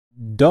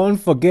Don't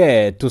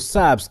forget to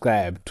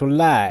subscribe, to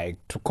like,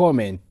 to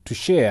comment, to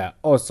share,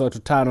 also to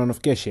turn on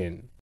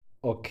notification.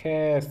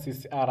 Okay,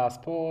 CCR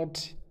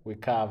Sport, we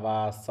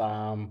cover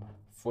some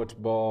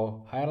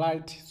football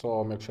highlight,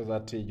 so make sure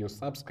that you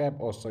subscribe.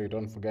 Also, you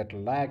don't forget to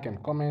like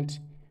and comment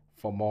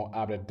for more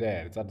update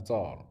there. That's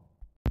all.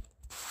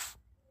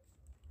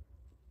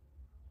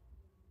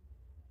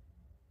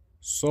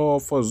 So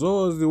for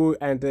those who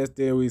are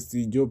interested with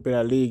the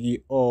Jupiler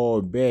League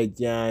or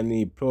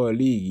Belgian Pro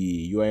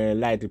League, you are in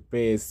the right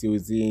place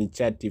using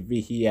Chat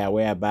TV here,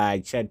 whereby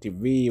Chat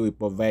TV will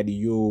provide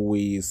you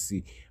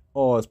with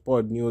all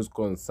sport news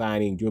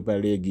concerning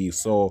Jupiler League.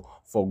 So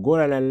for goal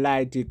and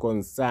light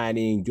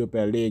concerning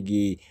Jupiler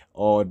League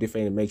or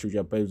different matches which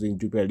are playing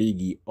Jupiler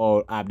League,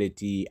 all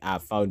updates are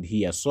found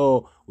here.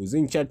 So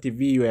within Chat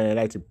TV, you are in the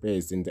right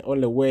place, and the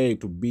only way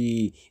to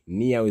be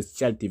near with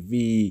Chat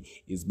TV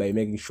is by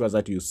making sure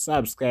that you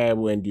subscribe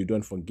and you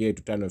don't forget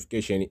to turn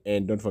notification,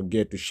 and don't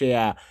forget to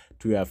share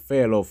to your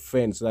fellow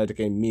friends so that you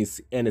can miss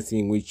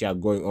anything which are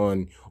going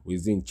on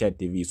within Chat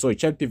TV. So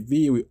Chat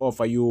TV, we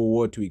offer you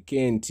what we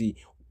can.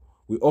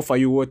 We offer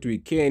you what we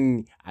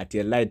can at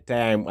the right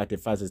time, at the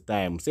fastest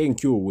time.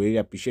 Thank you. We really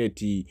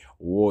appreciate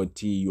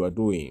what you are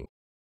doing.